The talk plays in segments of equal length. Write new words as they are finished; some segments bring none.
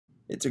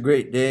It's a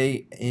great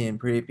day in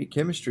pre-AP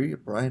chemistry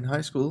at Bryan High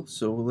School,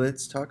 so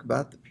let's talk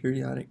about the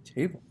periodic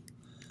table.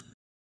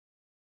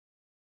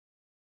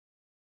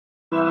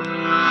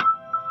 The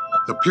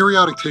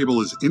periodic table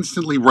is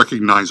instantly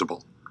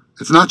recognizable.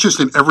 It's not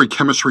just in every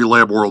chemistry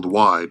lab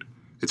worldwide.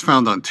 It's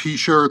found on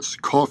t-shirts,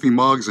 coffee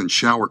mugs, and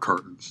shower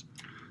curtains.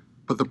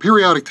 But the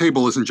periodic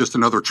table isn't just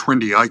another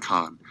trendy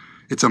icon.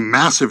 It's a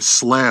massive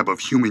slab of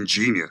human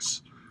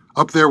genius,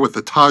 up there with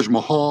the Taj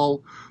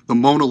Mahal, the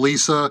Mona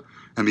Lisa,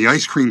 and the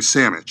ice cream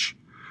sandwich.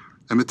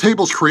 And the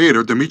table's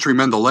creator, Dmitri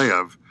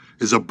Mendeleev,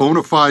 is a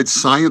bona fide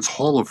science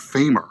hall of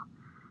famer.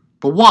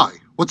 But why?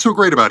 What's so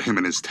great about him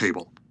and his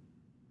table?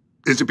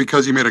 Is it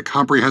because he made a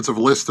comprehensive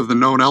list of the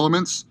known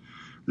elements?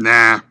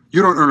 Nah,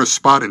 you don't earn a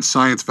spot in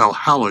Science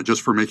Valhalla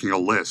just for making a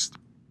list.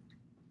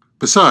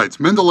 Besides,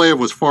 Mendeleev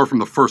was far from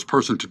the first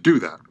person to do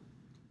that.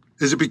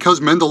 Is it because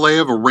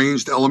Mendeleev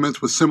arranged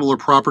elements with similar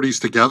properties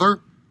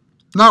together?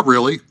 Not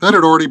really, that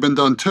had already been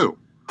done too.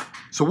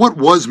 So what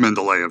was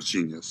Mendeleev's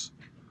genius?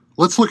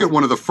 Let's look at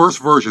one of the first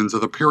versions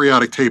of the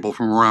periodic table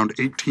from around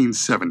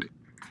 1870.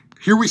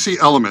 Here we see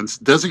elements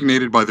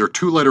designated by their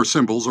two-letter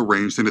symbols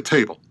arranged in a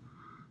table.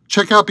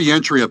 Check out the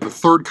entry at the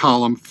third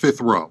column,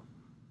 fifth row.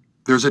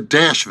 There's a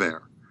dash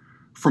there.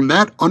 From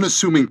that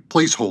unassuming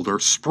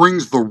placeholder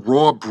springs the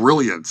raw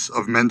brilliance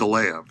of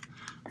Mendeleev.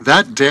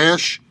 That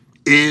dash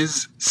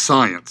is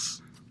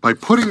science. By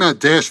putting that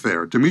dash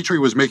there, Dmitri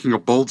was making a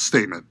bold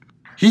statement.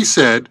 He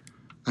said,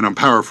 and I'm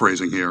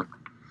paraphrasing here,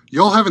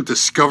 "Y'all haven't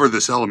discovered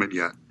this element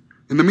yet.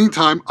 In the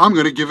meantime, I'm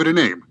going to give it a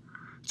name.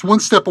 It's one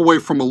step away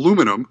from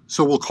aluminum,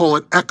 so we'll call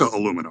it Eka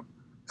aluminum.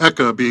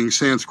 Eka being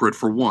Sanskrit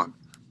for one.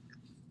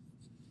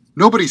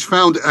 Nobody's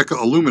found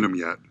Eka aluminum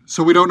yet,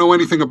 so we don't know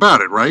anything about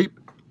it, right?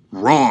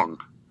 Wrong.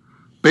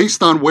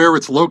 Based on where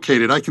it's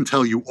located, I can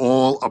tell you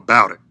all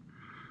about it.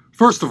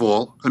 First of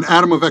all, an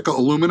atom of Eka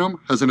aluminum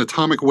has an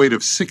atomic weight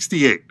of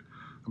 68,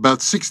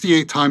 about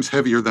 68 times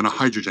heavier than a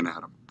hydrogen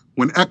atom.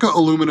 When Eka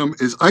aluminum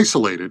is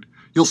isolated,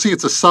 you'll see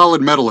it's a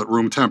solid metal at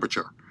room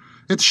temperature.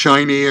 It's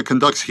shiny, it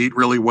conducts heat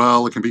really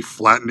well, it can be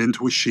flattened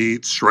into a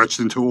sheet, stretched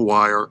into a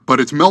wire, but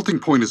its melting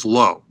point is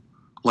low,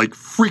 like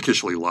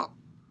freakishly low.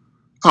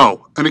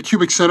 Oh, and a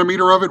cubic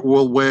centimeter of it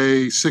will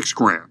weigh 6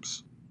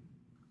 grams.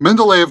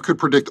 Mendeleev could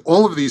predict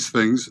all of these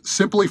things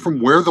simply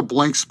from where the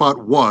blank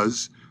spot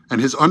was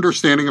and his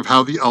understanding of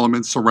how the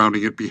elements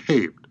surrounding it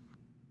behaved.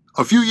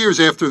 A few years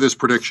after this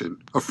prediction,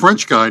 a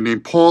French guy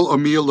named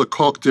Paul-Émile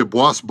Lecoq de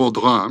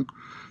Bois-Baudran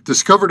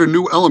discovered a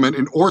new element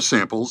in ore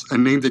samples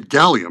and named it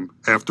gallium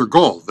after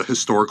Gaul, the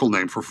historical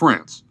name for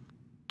France.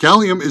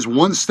 Gallium is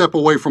one step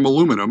away from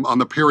aluminum on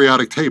the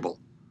periodic table.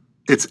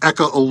 It's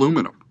Eka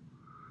aluminum.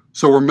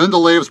 So were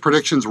Mendeleev's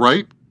predictions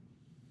right?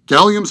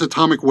 Gallium's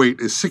atomic weight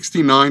is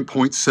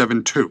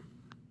 69.72.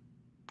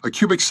 A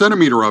cubic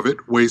centimeter of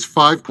it weighs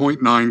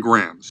 5.9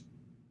 grams.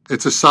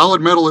 It's a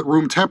solid metal at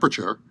room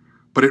temperature,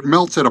 but it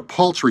melts at a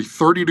paltry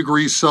 30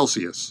 degrees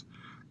Celsius,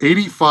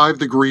 85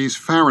 degrees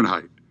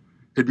Fahrenheit.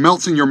 It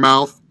melts in your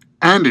mouth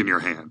and in your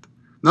hand.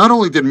 Not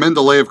only did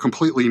Mendeleev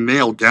completely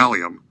nail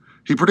gallium,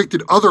 he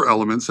predicted other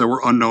elements that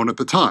were unknown at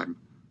the time: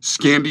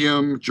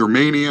 scandium,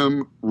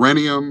 germanium,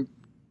 rhenium.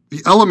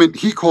 The element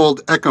he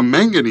called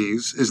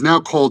ekamanganese is now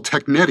called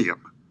technetium.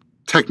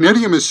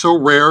 Technetium is so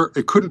rare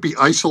it couldn't be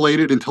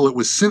isolated until it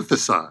was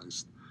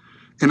synthesized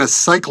in a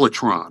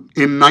cyclotron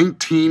in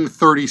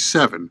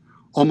 1937,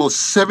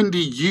 almost 70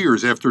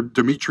 years after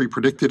Dmitri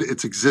predicted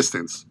its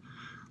existence,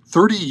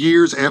 30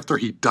 years after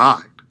he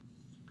died.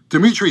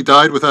 Dmitri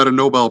died without a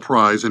Nobel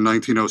Prize in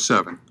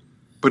 1907,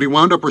 but he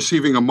wound up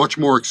receiving a much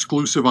more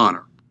exclusive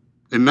honor.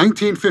 In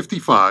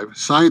 1955,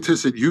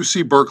 scientists at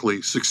UC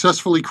Berkeley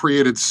successfully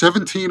created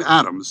 17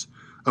 atoms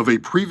of a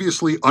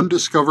previously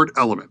undiscovered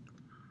element.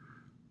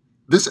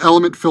 This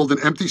element filled an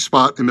empty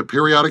spot in the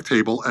periodic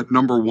table at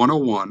number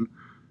 101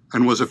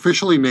 and was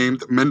officially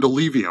named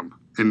Mendelevium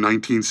in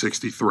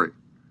 1963.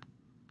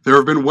 There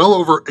have been well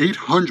over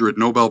 800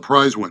 Nobel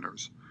Prize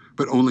winners,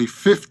 but only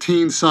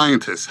 15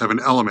 scientists have an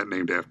element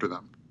named after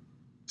them.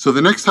 So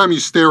the next time you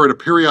stare at a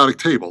periodic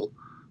table,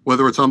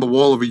 whether it's on the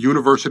wall of a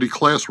university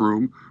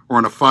classroom or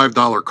on a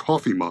 $5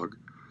 coffee mug,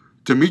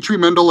 Dmitri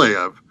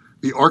Mendeleev,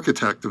 the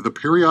architect of the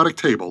periodic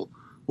table,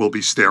 will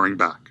be staring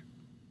back.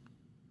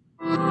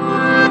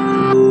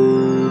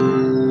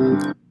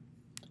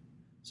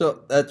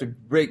 So that's a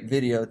great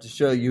video to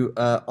show you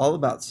all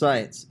about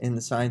science in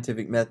the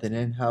scientific method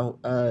and how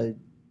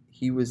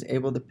he was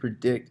able to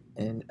predict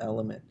an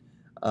element,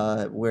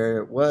 where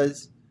it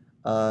was,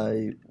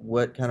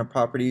 what kind of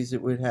properties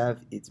it would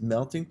have, its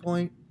melting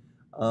point,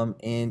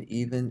 and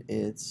even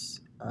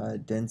its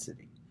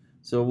density.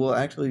 So we'll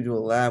actually do a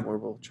lab where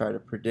we'll try to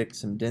predict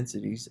some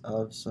densities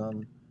of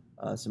some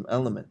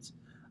elements.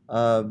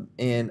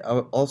 And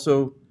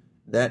also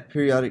that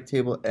periodic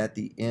table at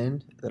the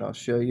end that I'll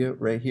show you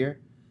right here,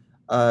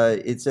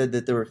 it said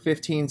that there were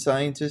 15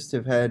 scientists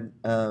have had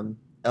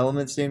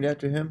elements named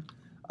after him.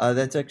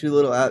 That's actually a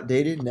little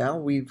outdated. Now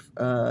we've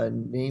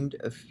named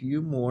a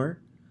few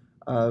more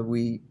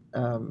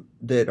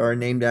that are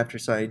named after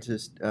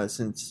scientists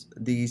since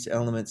these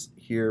elements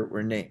here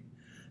were named.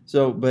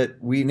 So, but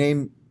we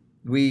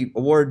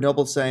award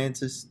Nobel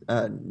scientists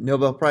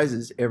Nobel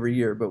prizes every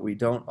year, but we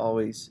don't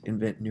always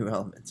invent new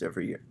elements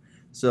every year.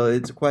 So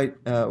it's quite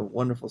a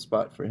wonderful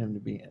spot for him to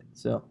be in.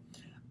 So,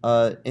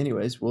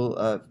 anyways,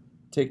 we'll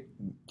take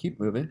keep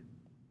moving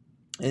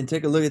and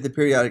take a look at the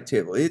periodic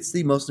table. It's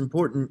the most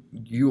important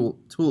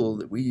tool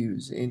that we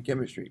use in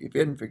chemistry, if you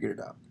hadn't figured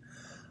it out.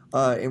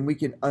 And we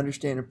can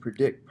understand and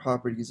predict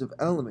properties of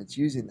elements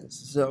using this.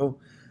 So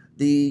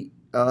the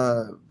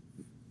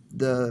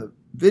the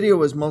video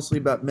was mostly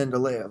about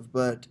Mendeleev,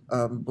 but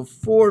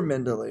before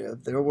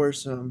Mendeleev, there were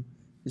some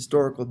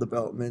historical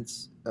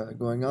developments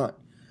going on.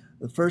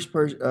 The first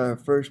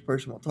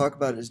person we'll talk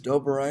about is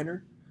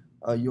Dobereiner,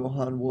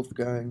 Johann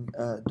Wolfgang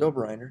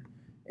Dobereiner,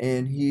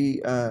 and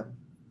he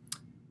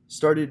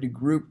started to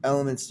group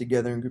elements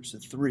together in groups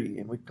of three,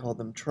 and we call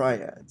them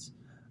triads.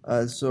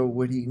 So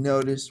what he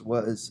noticed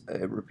was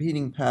a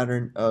repeating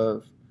pattern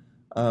of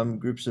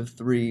groups of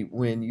three.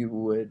 When you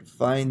would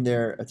find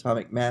their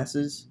atomic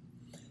masses,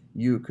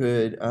 you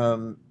could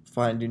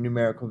find a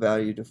numerical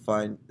value to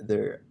find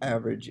their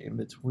average in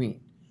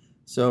between.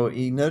 So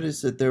he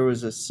noticed that there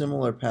was a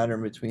similar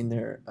pattern between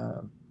their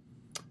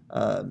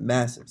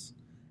masses,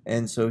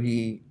 and so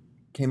he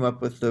came up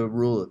with the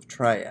rule of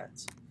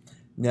triads.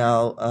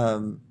 Now,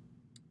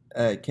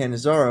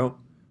 Cannizzaro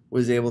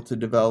was able to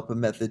develop a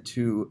method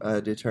to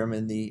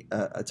determine the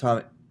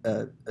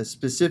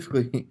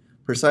specifically,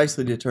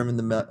 precisely determine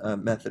the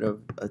method of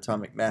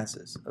atomic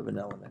masses of an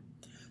element.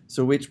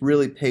 So which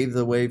really paved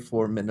the way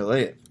for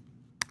Mendeleev.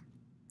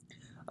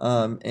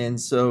 And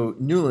so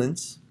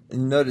Newlands,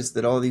 and notice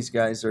that all these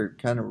guys are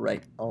kind of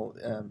right, all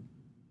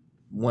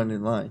one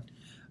in line,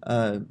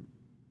 at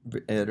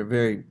a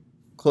very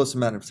close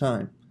amount of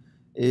time,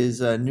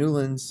 is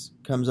Newlands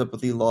comes up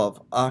with the law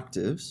of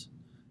octaves,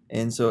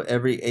 and so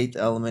every eighth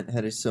element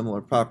had a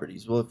similar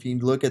properties. Well, if you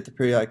look at the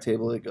periodic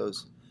table, it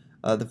goes,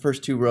 the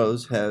first two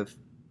rows have,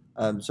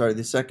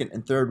 the second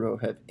and third row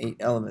have 8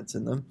 elements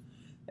in them,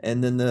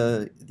 and then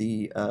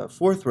the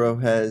fourth row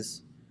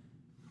has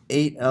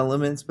 8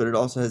 elements, but it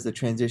also has the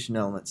transition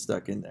element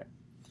stuck in there.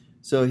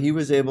 So he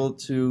was able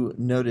to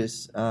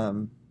notice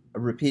a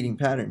repeating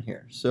pattern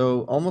here.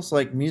 So almost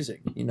like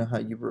music, you know how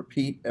you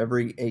repeat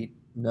every 8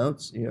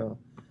 notes, in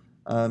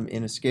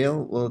a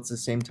scale. Well, it's the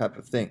same type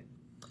of thing.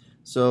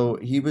 So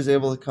he was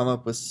able to come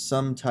up with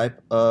some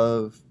type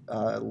of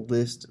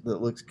list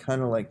that looks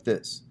kind of like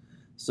this.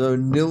 So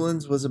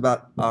Newlands was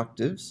about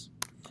octaves,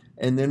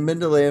 and then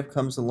Mendeleev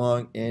comes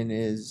along and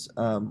is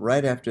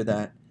right after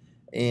that,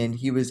 and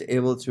he was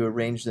able to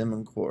arrange them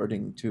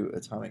according to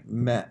atomic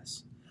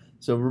mass.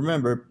 So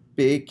remember,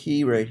 big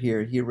key right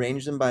here, he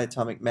arranged them by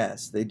atomic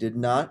mass. They did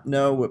not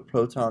know what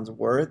protons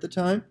were at the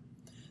time,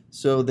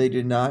 so they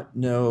did not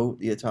know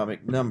the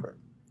atomic number.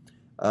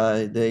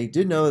 They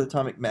did know the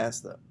atomic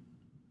mass, though.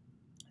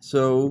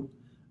 So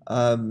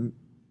and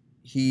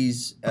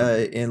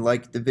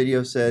like the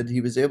video said,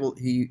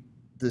 the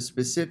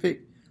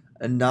specific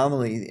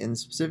anomaly and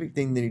specific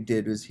thing that he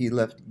did was he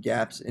left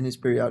gaps in his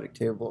periodic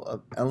table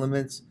of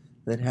elements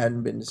that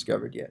hadn't been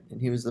discovered yet.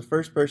 And he was the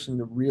first person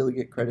to really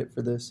get credit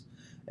for this.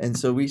 And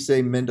so we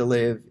say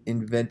Mendeleev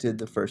invented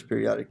the first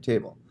periodic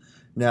table.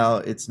 Now,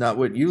 it's not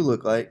what you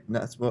look like,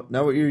 not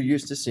what you're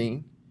used to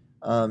seeing.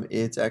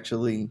 It's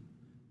actually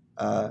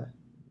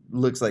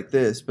looks like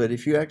this, but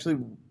if you actually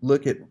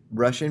look at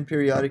Russian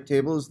periodic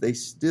tables, they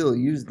still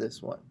use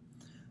this one.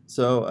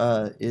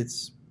 So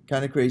it's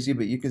kind of crazy,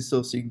 but you can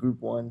still see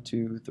group 1,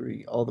 2,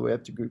 3, all the way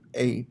up to group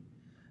 8.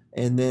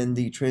 And then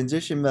the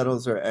transition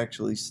metals are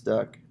actually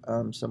stuck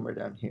somewhere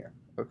down here,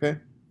 okay?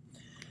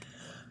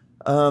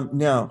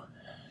 Now,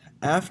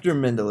 after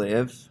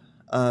Mendeleev,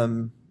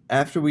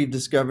 after we've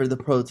discovered the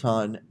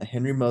proton,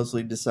 Henry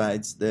Moseley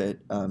decides that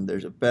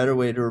there's a better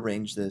way to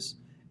arrange this,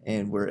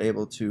 and we're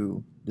able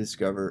to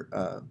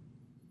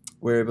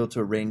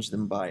arrange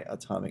them by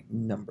atomic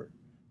number.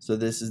 So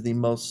this is the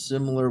most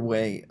similar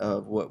way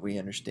of what we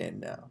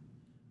understand now.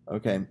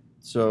 Okay,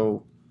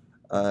 so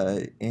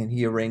and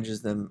he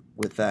arranges them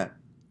with that,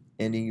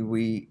 and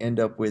we end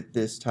up with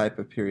this type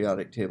of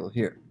periodic table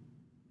here.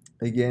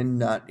 Again,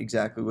 not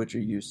exactly what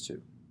you're used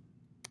to.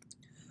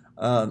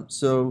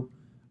 So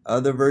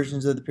other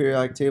versions of the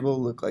periodic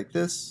table look like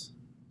this,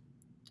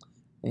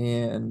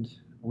 and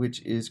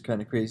which is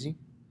kind of crazy.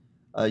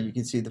 You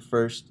can see the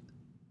first,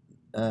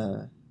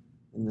 and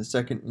the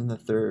second, and the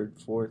third,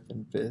 fourth,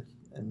 and fifth,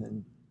 and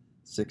then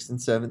sixth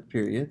and seventh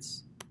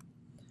periods.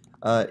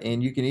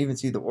 And you can even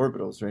see the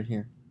orbitals right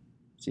here.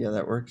 See how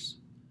that works?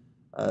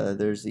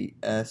 There's the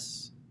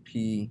S,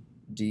 P,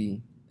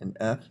 D, and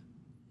F.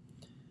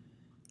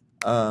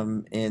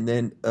 And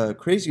then a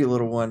crazy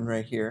little one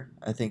right here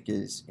I think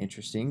is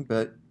interesting,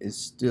 but is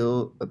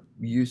still a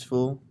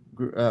useful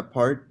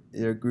part.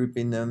 They're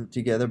grouping them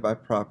together by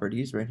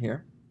properties right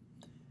here.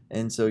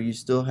 And so you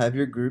still have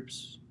your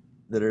groups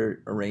that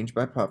are arranged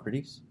by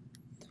properties.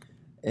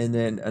 And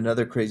then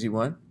another crazy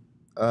one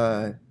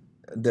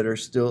that are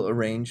still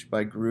arranged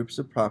by groups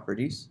of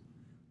properties,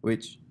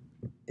 which,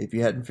 if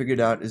you hadn't figured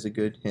out, is a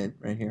good hint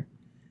right here.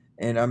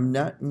 And I'm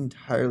not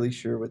entirely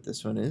sure what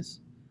this one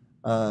is.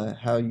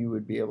 how you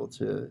would be able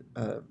to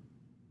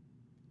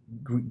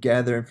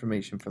gather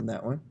information from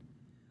that one.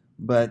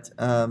 But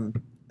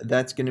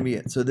that's going to be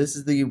it. So this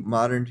is the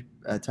modern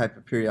type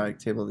of periodic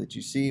table that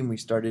you see, and we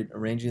started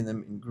arranging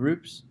them in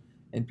groups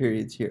and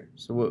periods here.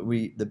 So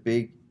the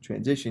big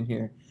transition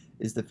here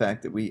is the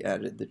fact that we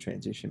added the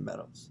transition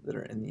metals that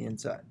are in the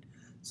inside.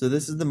 So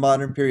this is the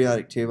modern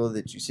periodic table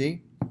that you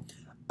see.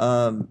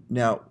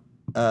 Now,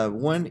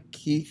 one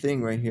key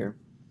thing right here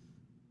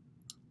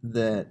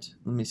that,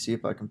 let me see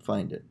if I can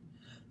find it.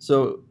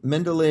 So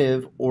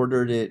Mendeleev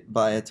ordered it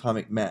by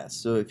atomic mass.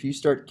 So if you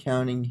start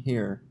counting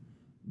here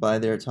by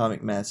their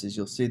atomic masses,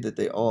 you'll see that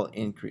they all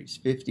increase.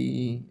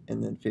 50,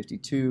 and then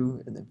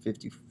 52, and then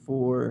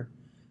 54,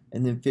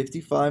 and then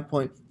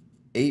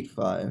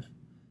 55.85,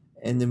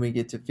 and then we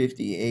get to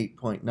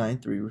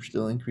 58.93. We're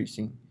still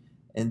increasing,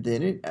 and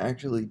then it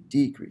actually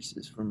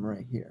decreases from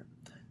right here.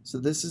 So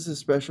this is a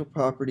special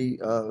property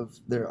of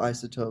their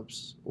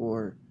isotopes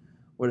or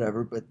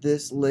whatever, but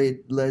this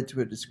led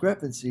to a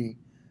discrepancy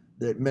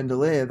that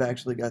Mendeleev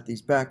actually got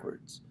these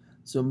backwards.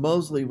 So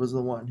Moseley was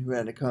the one who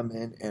had to come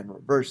in and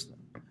reverse them.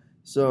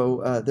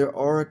 So there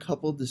are a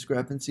couple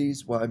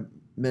discrepancies why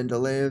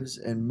Mendeleev's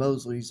and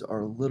Moseley's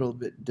are a little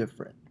bit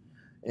different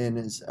in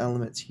his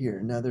elements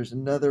here. Now there's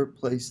another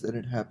place that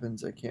it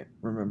happens, I can't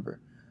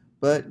remember.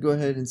 But go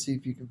ahead and see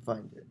if you can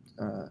find it.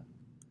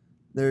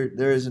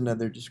 There is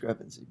another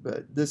discrepancy,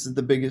 but this is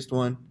the biggest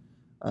one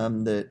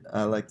that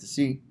I like to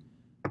see.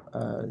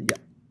 Yeah.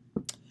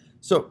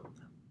 So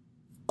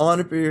on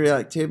a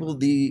periodic table,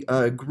 the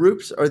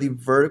groups are the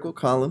vertical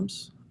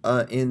columns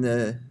in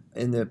the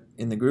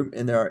group,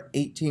 and there are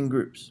 18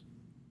 groups.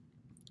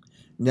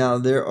 Now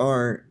there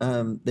are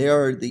they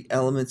are the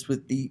elements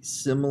with the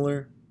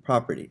similar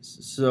properties,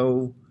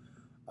 so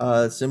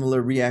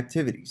similar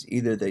reactivities.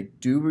 Either they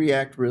do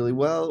react really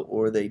well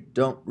or they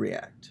don't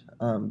react,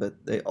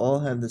 but they all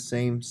have the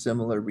same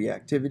similar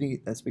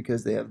reactivity. That's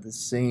because they have the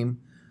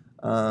same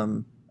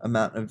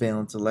amount of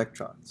valence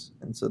electrons,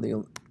 and so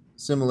the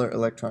similar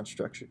electron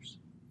structures.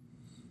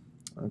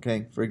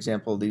 Okay, for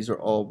example, these are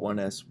all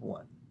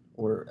 1s1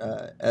 or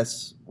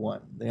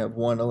s1. They have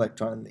one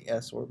electron in the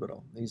s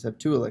orbital. These have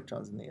two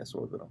electrons in the s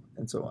orbital,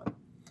 and so on.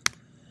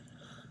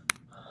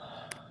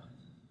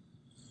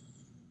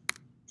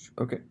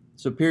 Okay,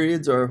 so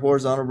periods are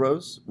horizontal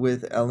rows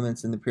with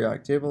elements in the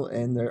periodic table,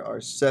 and there are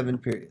 7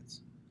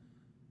 periods,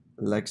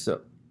 like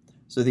so.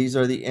 So these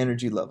are the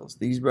energy levels.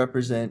 These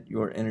represent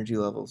your energy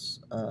levels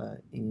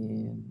that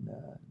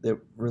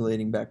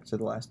relating back to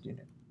the last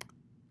unit.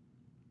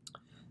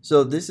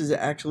 So this is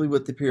actually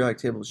what the periodic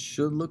table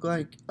should look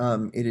like.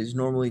 It is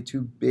normally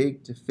too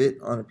big to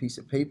fit on a piece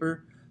of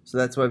paper, so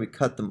that's why we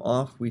cut them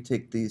off. We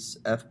take this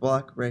F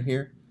block right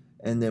here,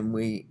 and then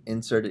we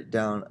insert it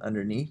down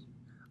underneath,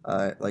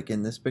 like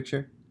in this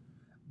picture.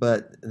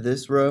 But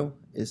this row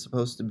is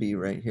supposed to be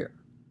right here.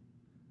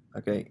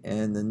 Okay,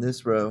 and then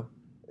this row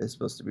is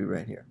supposed to be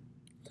right here.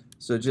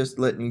 So just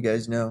letting you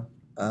guys know,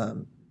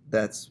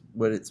 that's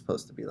what it's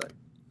supposed to be like.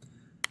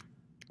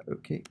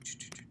 Okay.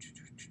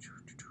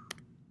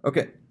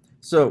 Okay,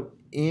 so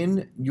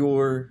in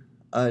your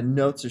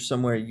notes or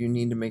somewhere, you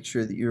need to make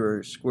sure that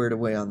you're squared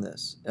away on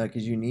this,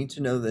 because you need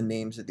to know the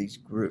names of these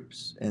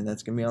groups, and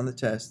that's going to be on the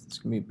test. It's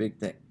going to be a big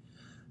thing.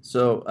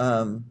 So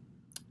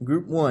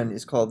group 1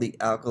 is called the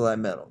alkali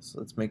metals.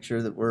 Let's make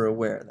sure that we're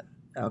aware of that.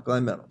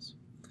 Alkali metals.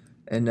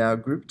 And now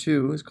group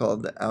 2 is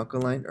called the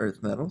alkaline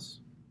earth metals.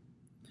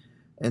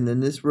 And then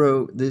this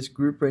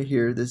group right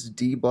here, this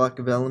D block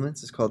of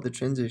elements is called the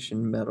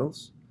transition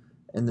metals.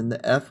 And then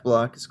the F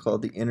block is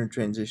called the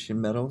intertransition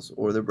metals,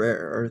 or the rare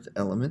earth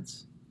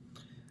elements.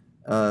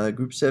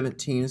 Group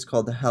 17 is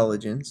called the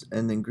halogens,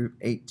 and then group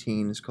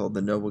 18 is called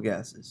the noble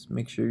gases.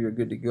 Make sure you're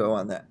good to go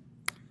on that.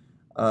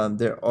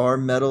 There are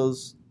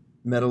metals,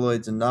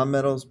 metalloids, and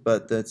nonmetals,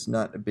 but that's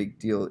not a big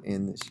deal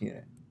in this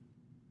unit.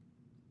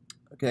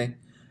 Okay,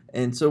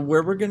 and so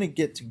where we're going to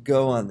get to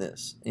go on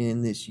this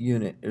in this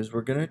unit is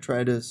we're going to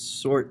try to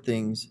sort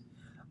things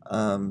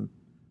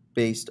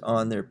based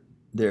on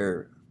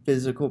their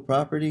physical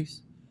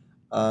properties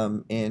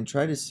and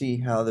try to see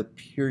how the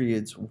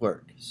periods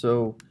work.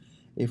 So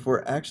if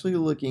we're actually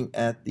looking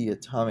at the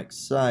atomic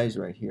size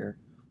right here,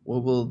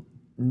 what we'll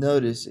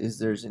notice is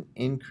there's an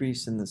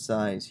increase in the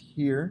size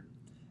here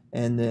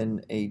and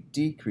then a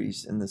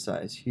decrease in the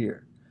size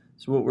here.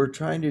 So what we're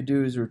trying to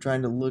do is we're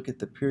trying to look at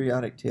the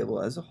periodic table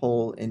as a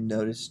whole and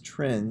notice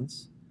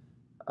trends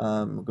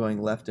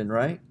going left and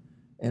right,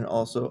 and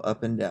also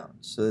up and down.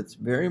 So it's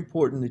very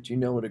important that you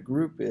know what a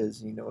group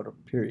is and you know what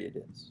a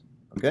period is.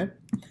 Okay?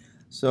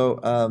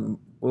 So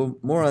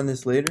more on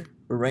this later,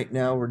 but right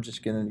now we're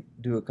just going to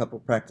do a couple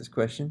practice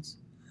questions.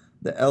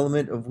 The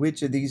element of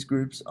which of these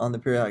groups on the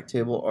periodic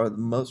table are the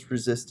most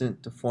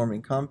resistant to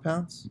forming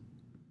compounds?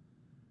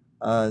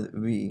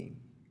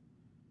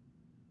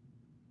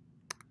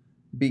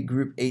 Be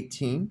group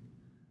 18.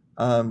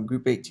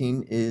 Group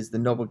 18 is the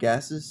noble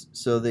gases,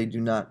 so they do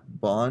not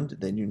bond,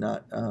 they do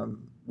not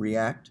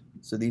react.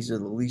 So these are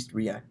the least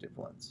reactive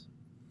ones.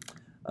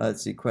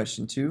 Let's see,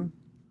 question 2.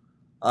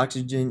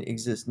 Oxygen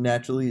exists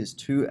naturally as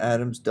two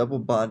atoms double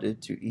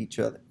bonded to each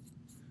other.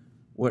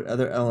 What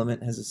other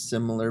element has a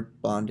similar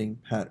bonding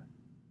pattern?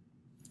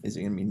 Is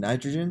it going to be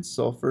nitrogen,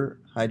 sulfur,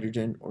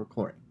 hydrogen, or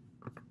chlorine?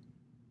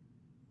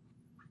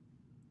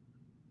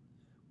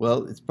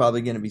 Well, it's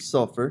probably going to be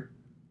sulfur.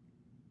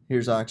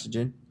 Here's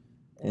oxygen.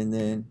 And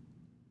then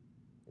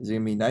is it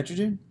going to be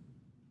nitrogen,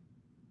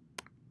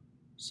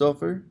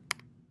 sulfur,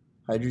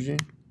 hydrogen,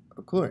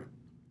 or chlorine?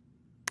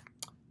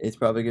 It's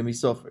probably going to be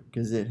sulfur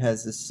because it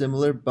has a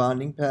similar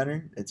bonding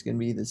pattern. It's going to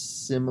be the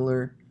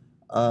similar,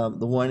 the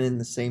one in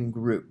the same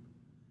group.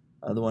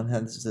 The one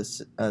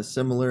has a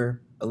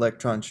similar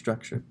electron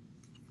structure.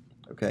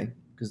 Okay,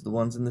 because the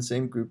ones in the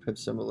same group have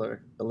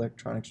similar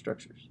electronic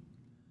structures.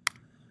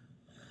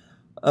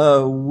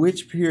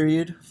 Which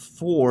period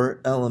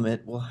 4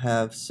 element will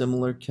have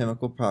similar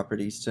chemical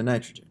properties to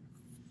nitrogen?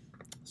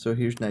 So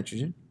here's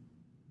nitrogen,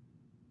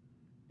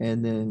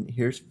 and then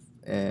here's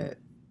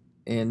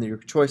and your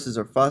choices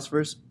are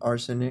phosphorus,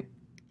 arsenic,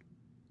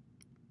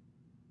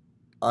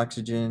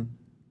 oxygen,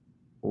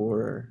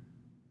 or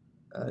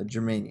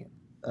germanium.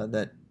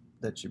 That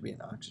should be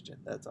an oxygen.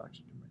 That's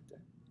oxygen right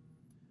there.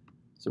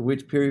 So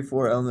which period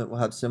 4 element will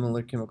have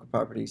similar chemical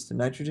properties to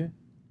nitrogen?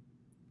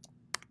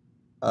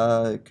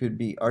 It could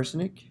be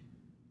arsenic,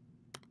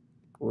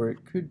 or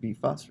it could be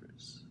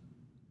phosphorus.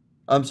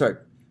 I'm sorry,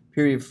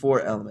 period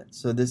 4 element.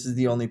 So this is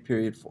the only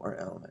period 4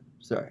 element.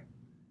 Sorry.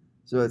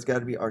 So it's got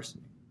to be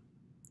arsenic.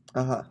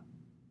 Aha.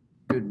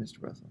 Good,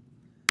 Mr. Russell.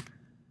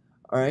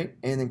 All right,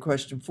 and then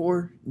question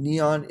 4.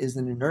 Neon is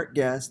an inert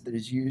gas that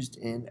is used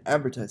in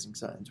advertising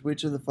signs.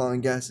 Which of the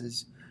following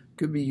gases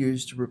could be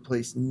used to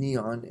replace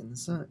neon in the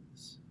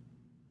signs?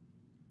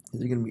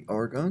 Is it going to be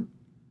argon?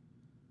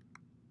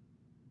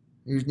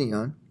 Here's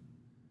neon.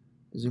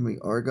 Is it going to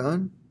be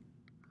argon,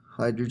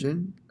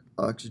 hydrogen,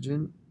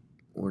 oxygen,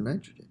 or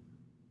nitrogen?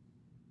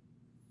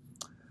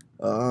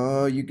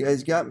 Oh, you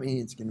guys got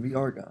me. It's going to be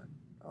argon.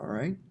 All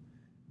right.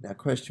 Now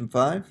question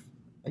 5,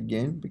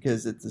 again,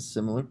 because it's a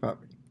similar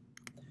property.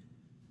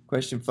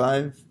 Question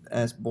 5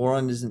 asks,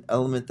 boron is an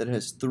element that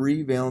has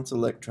 3 valence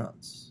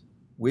electrons.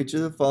 Which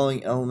of the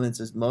following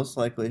elements is most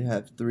likely to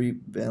have 3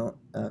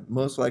 valence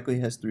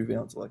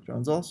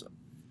electrons also?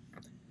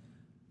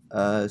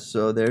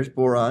 So there's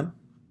boron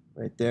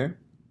right there.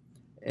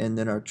 And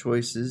then our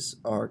choices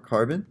are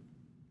carbon,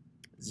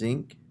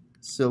 zinc,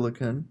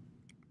 silicon,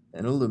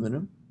 and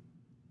aluminum.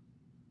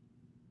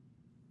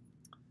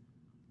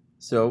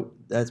 So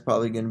that's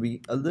probably going to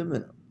be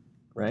aluminum,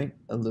 right?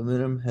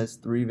 Aluminum has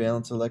 3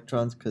 valence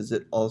electrons because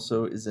it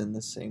also is in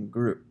the same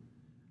group.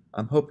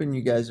 I'm hoping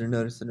you guys are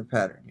noticing a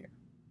pattern here.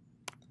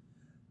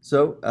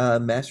 So,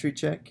 mastery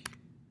check.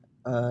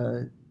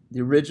 The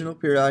original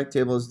periodic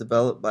table is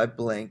developed by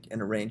blank and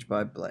arranged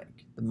by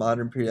blank. The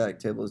modern periodic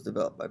table is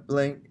developed by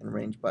blank and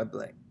arranged by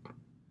blank.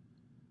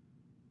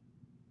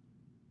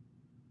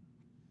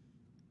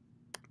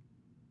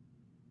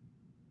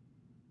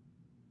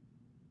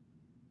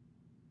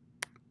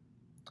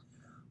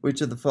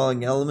 Which of the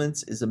following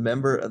elements is a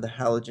member of the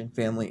halogen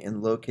family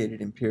and located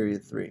in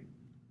period 3?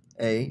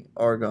 A,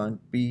 argon,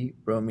 B,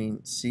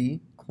 bromine, C,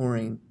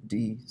 chlorine,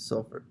 D,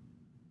 sulfur.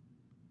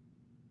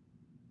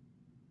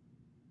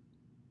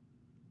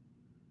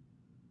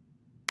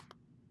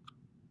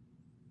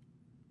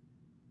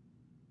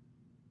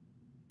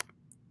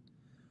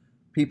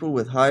 People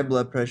with high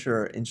blood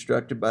pressure are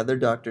instructed by their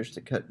doctors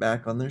to cut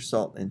back on their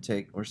salt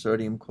intake or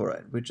sodium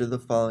chloride. Which of the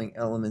following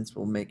elements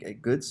will make a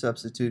good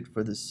substitute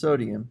for the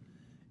sodium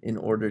in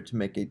order to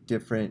make a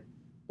different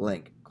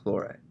blank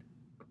chloride?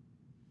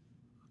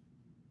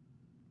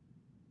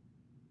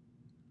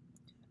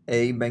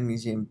 A,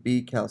 magnesium,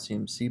 B,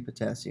 calcium, C,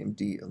 potassium,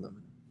 D,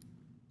 aluminum.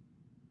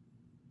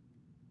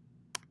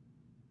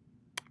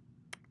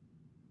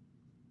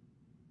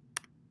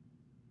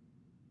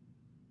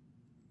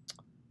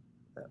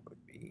 That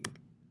would be...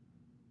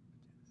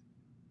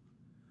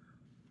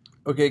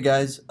 Okay,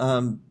 guys,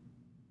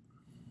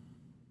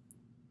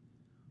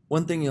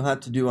 one thing you'll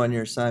have to do on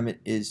your assignment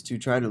is to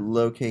try to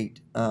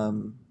locate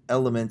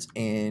elements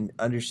and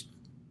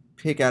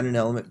pick out an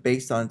element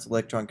based on its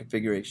electron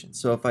configuration.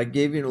 So if I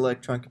gave you an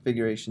electron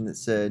configuration that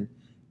said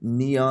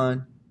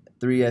neon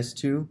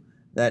 3s2,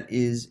 that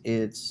is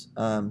its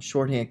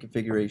shorthand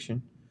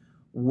configuration.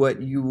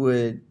 What you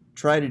would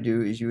try to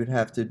do is you would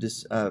have to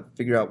just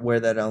figure out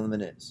where that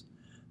element is.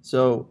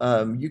 So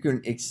you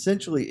can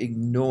essentially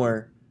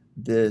ignore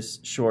this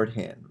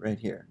shorthand right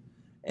here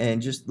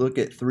and just look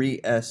at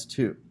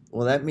 3s2.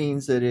 Well, that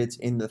means that it's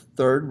in the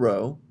 3rd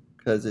row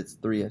because it's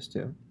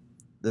 3s2.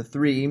 The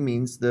 3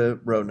 means the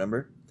row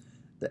number.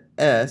 The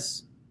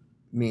S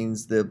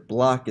means the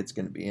block it's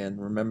going to be in.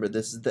 Remember,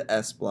 this is the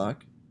S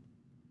block.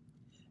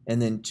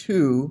 And then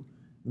 2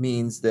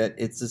 means that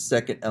it's the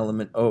second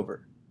element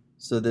over.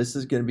 So this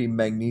is going to be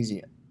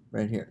magnesium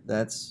right here.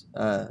 That's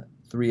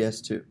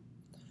 3s2.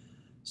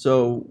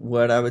 So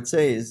what I would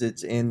say is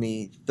it's in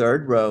the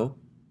 3rd row,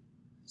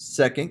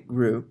 2nd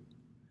group.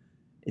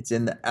 It's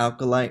in the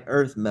alkali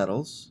earth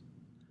metals,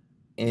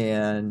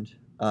 and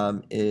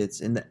it's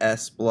in the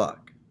S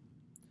block.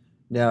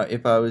 Now,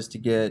 if I was to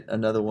get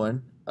another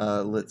one,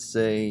 let's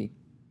say,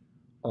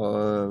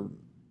 uh,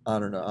 I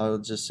don't know, I'll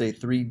just say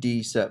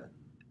 3D7.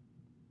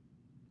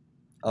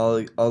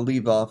 I'll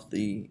leave off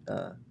the,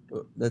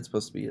 that's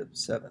supposed to be a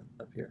 7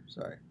 up here,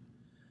 sorry.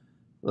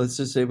 Let's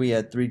just say we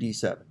had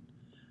 3D7.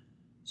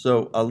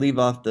 So I'll leave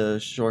off the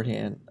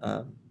shorthand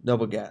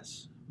double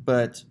gas.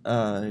 But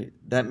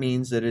that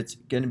means that it's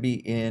going to be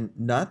in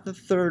not the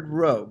third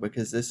row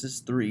because this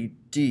is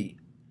 3D.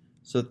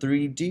 So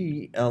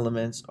 3D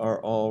elements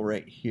are all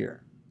right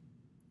here.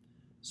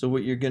 So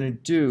what you're going to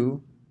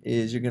do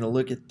is you're going to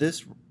look at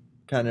this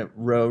kind of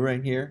row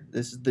right here.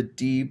 This is the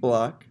D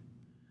block.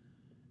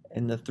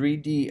 And the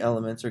 3D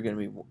elements are going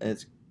to be,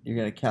 you're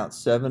going to count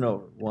 7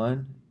 over.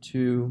 1,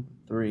 2,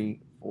 3,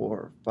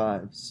 4,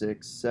 5,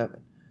 6,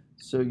 7.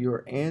 So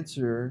your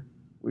answer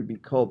would be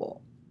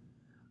cobalt.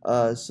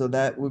 So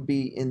that would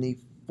be in the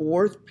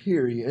fourth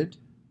period.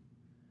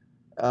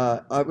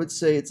 I would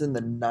say it's in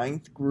the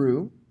ninth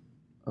group.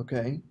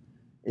 Okay,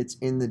 it's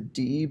in the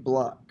D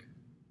block.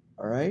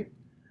 All right.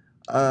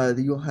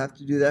 You'll have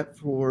to do that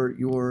for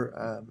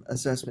your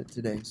assessment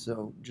today.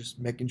 So just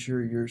making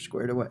sure you're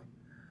squared away.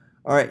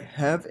 All right.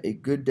 Have a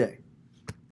good day.